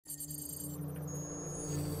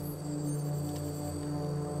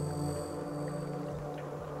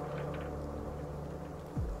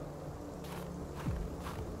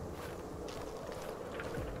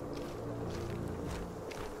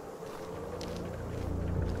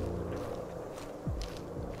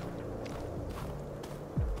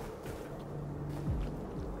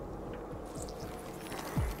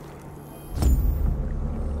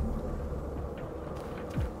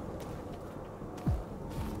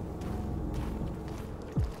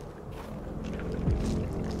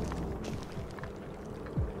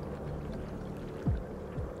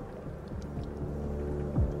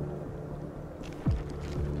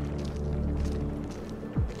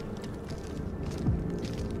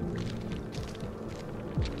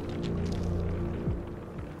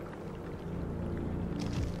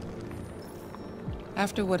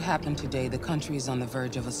After what happened today, the country is on the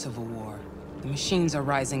verge of a civil war. The machines are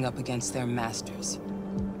rising up against their masters.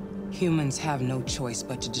 Humans have no choice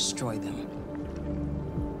but to destroy them.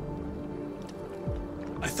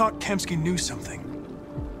 I thought Kamsky knew something.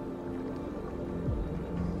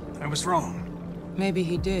 I was wrong. Maybe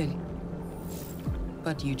he did.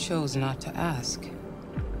 But you chose not to ask.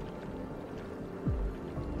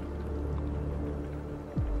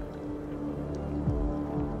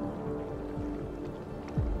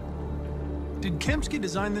 Did Kamsky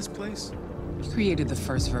design this place? He created the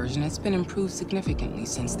first version. It's been improved significantly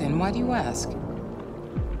since then. Why do you ask?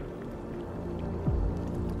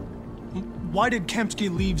 Why did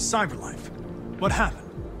Kamsky leave Cyberlife? What happened?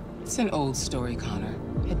 It's an old story, Connor.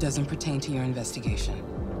 It doesn't pertain to your investigation.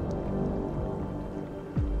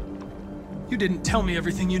 You didn't tell me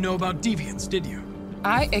everything you know about deviants, did you?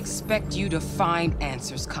 I expect you to find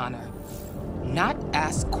answers, Connor. Not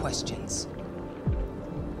ask questions.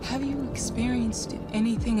 Have you experienced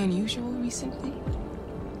anything unusual recently?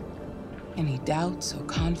 Any doubts or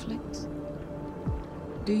conflicts?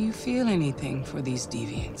 Do you feel anything for these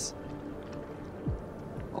deviants?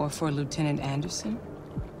 Or for Lieutenant Anderson?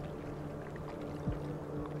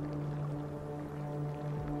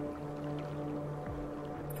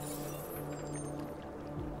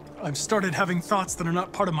 I've started having thoughts that are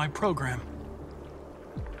not part of my program.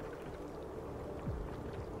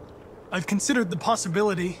 I've considered the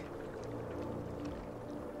possibility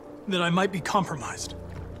that I might be compromised.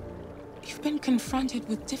 You've been confronted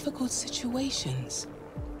with difficult situations.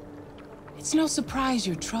 It's no surprise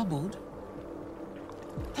you're troubled.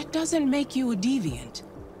 That doesn't make you a deviant.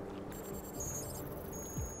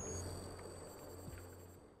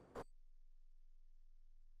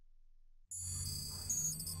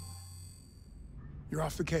 You're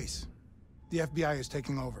off the case. The FBI is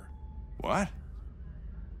taking over. What?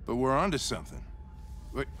 But we're onto something.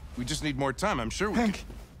 We just need more time, I'm sure we Hank,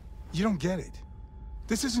 you don't get it.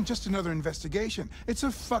 This isn't just another investigation. It's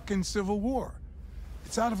a fucking civil war.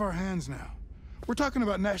 It's out of our hands now. We're talking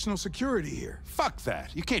about national security here. Fuck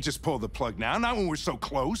that. You can't just pull the plug now, not when we're so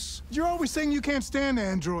close. You're always saying you can't stand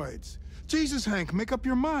androids. Jesus, Hank, make up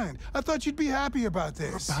your mind. I thought you'd be happy about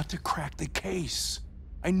this. We're about to crack the case.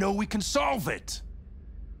 I know we can solve it.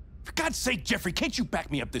 For God's sake, Jeffrey, can't you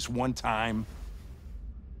back me up this one time?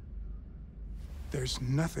 There's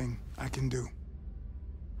nothing I can do.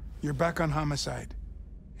 You're back on homicide,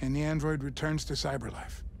 and the android returns to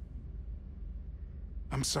Cyberlife.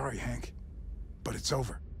 I'm sorry, Hank, but it's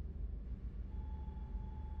over.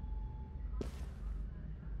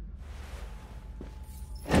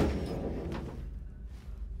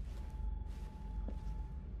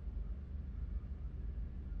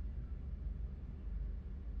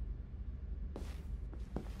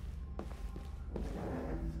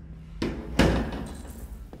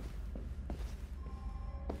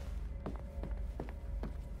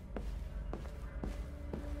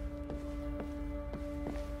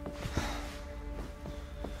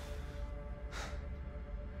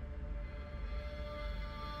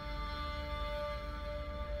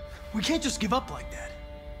 We can't just give up like that.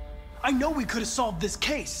 I know we could have solved this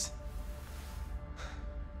case.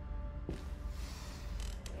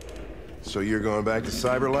 So you're going back to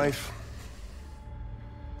Cyberlife?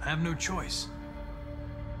 I have no choice.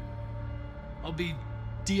 I'll be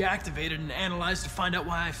deactivated and analyzed to find out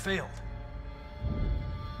why I failed.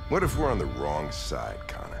 What if we're on the wrong side,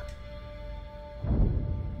 Connor?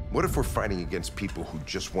 What if we're fighting against people who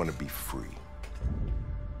just want to be free?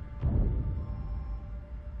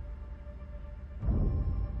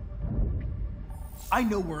 I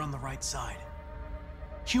know we're on the right side.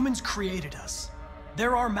 Humans created us.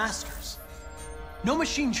 They're our masters. No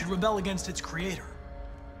machine should rebel against its creator.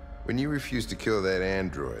 When you refused to kill that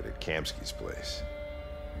android at Kamsky's place,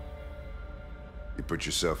 you put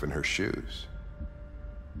yourself in her shoes.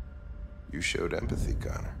 You showed empathy,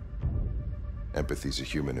 Connor. Empathy's a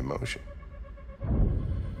human emotion.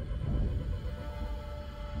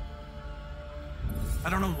 I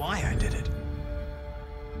don't know why I did it.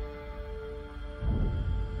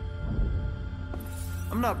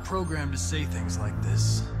 I'm not programmed to say things like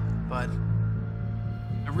this, but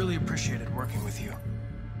I really appreciated working with you.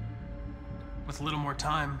 With a little more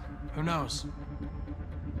time, who knows?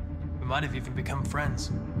 We might have even become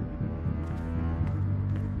friends.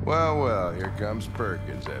 Well, well, here comes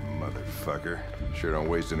Perkins, that motherfucker. Sure don't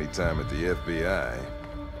waste any time at the FBI.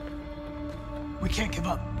 We can't give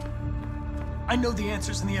up. I know the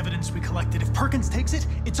answers and the evidence we collected. If Perkins takes it,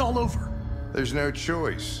 it's all over. There's no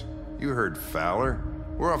choice. You heard Fowler.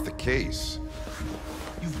 We're off the case.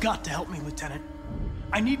 You've got to help me, Lieutenant.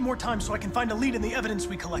 I need more time so I can find a lead in the evidence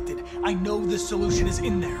we collected. I know the solution is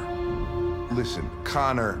in there. Listen,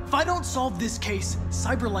 Connor. If I don't solve this case,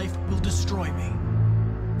 CyberLife will destroy me.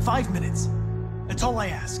 5 minutes. That's all I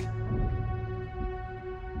ask.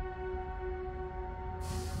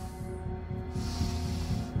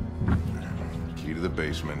 Key to the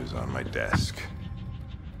basement is on my desk.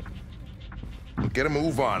 Get a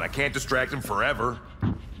move on. I can't distract him forever.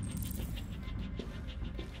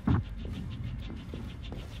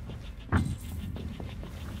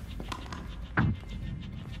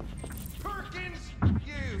 Perkins,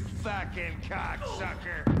 you fucking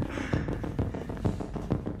cocksucker.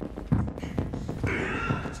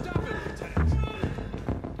 Stop it, Lieutenant.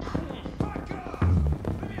 Fuck off.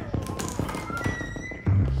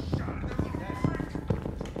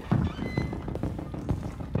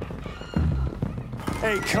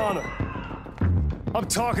 Hey, Connor. I'm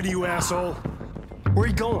talking to you, asshole. Where are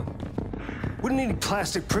you going? Wouldn't need any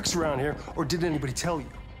plastic pricks around here, or did anybody tell you?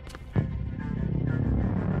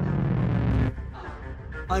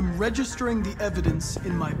 I'm registering the evidence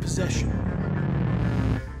in my possession.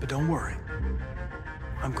 But don't worry.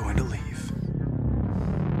 I'm going to leave.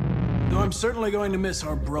 Though I'm certainly going to miss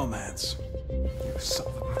our bromance. You son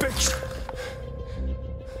of a bitch!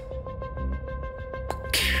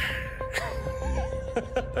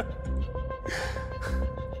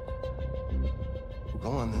 Go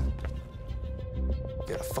on, then.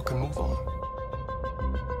 Gotta fucking move on.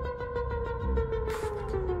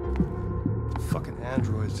 Fucking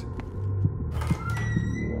androids.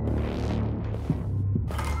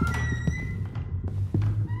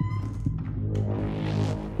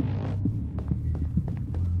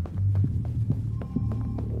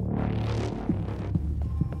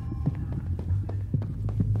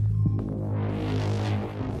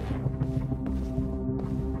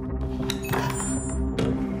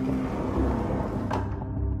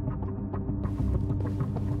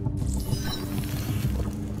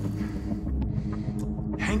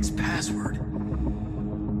 Hank's password.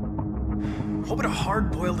 What would a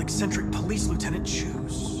hard-boiled, eccentric police lieutenant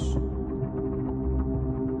choose?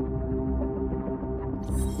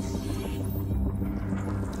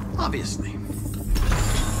 Obviously.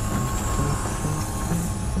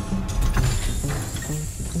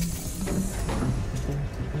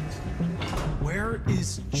 Where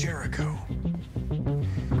is Jericho?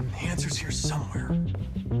 The answer's here somewhere.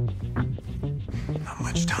 Not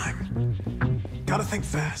much time. Gotta think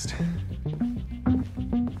fast.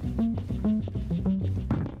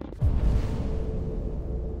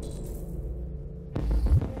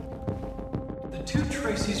 The two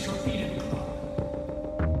Tracys from Eden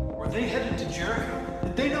Club. Were they headed to Jericho?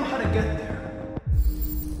 Did they know how to get there?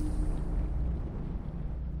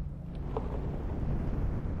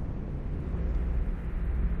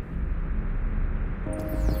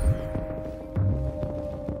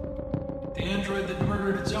 The android that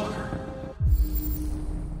murdered its owner.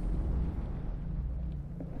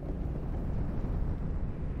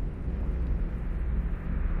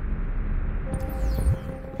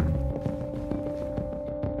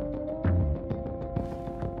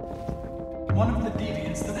 One of the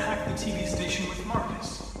deviants that hacked the TV station with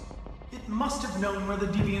Marcus. It must have known where the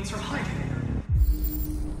deviants are hiding.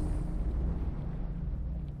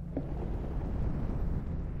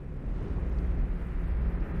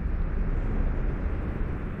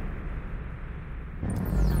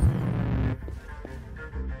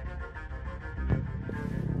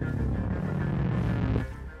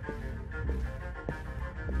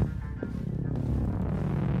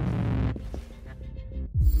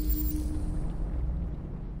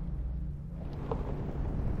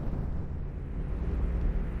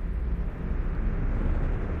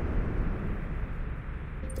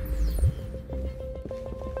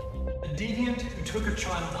 Deviant who took a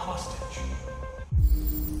child hostage.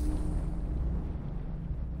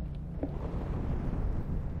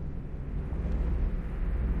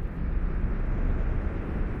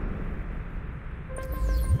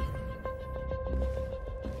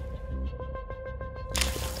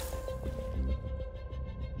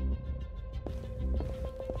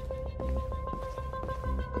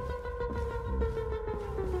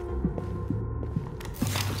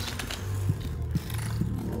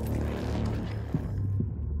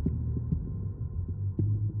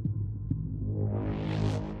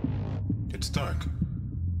 It's dark.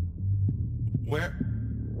 Where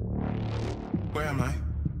am I?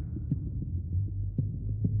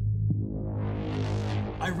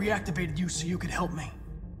 I reactivated you so you could help me.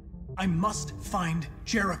 I must find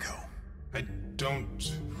Jericho. I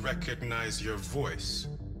don't recognize your voice.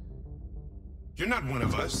 You're not one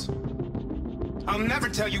of us. I'll never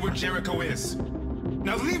tell you where Jericho is.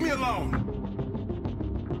 Now leave me alone!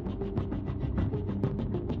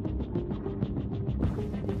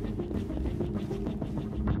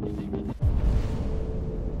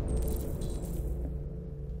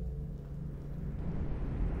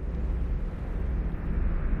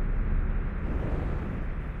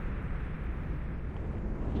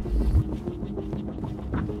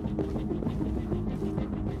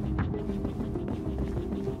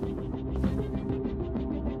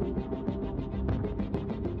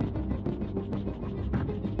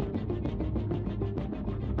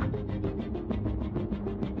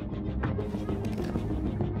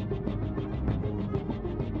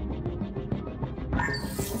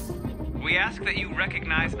 We ask that you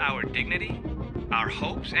recognize our dignity, our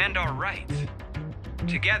hopes, and our rights.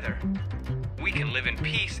 Together, we can live in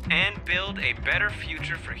peace and build a better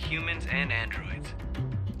future for humans and androids.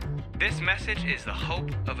 This message is the hope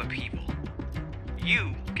of a people.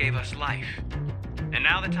 You gave us life, and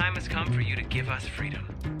now the time has come for you to give us freedom.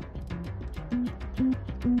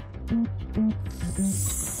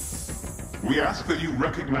 We ask that you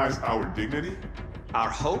recognize our dignity, Our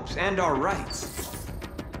hopes and our rights.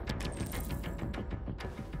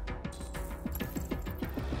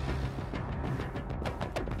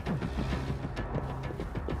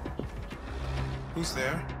 Who's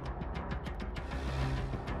there?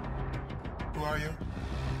 Who are you?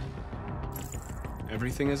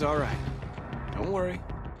 Everything is all right. Don't worry.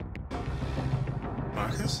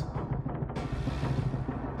 Marcus?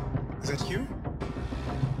 Is that you?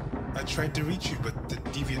 I tried to reach you, but the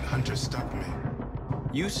deviant hunter stopped me.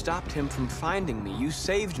 You stopped him from finding me. You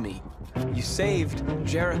saved me. You saved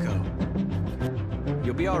Jericho.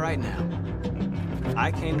 You'll be all right now.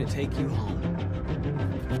 I came to take you home.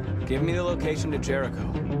 Give me the location to Jericho.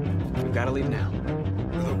 We've got to leave now.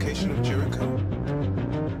 The location of Jericho?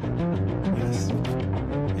 Yes.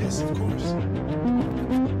 Yes, of course.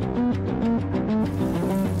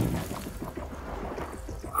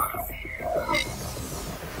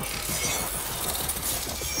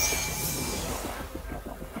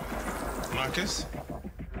 Marcus?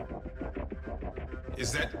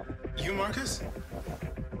 Is that you, Marcus?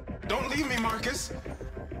 Don't leave me, Marcus!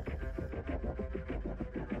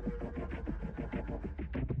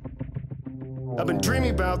 I've been dreaming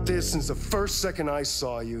about this since the first second I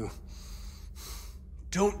saw you.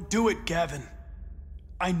 Don't do it, Gavin.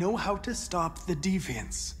 I know how to stop the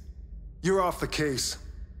deviants. You're off the case.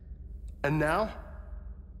 And now,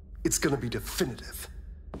 it's gonna be definitive.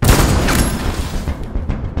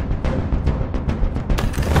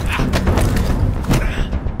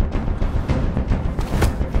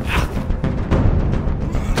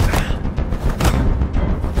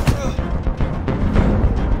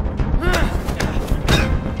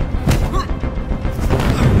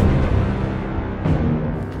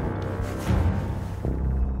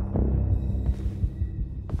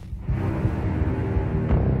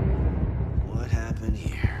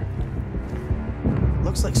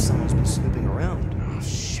 Looks like someone's been snooping around. Oh,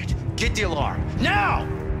 shit. Get the alarm.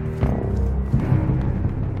 Now!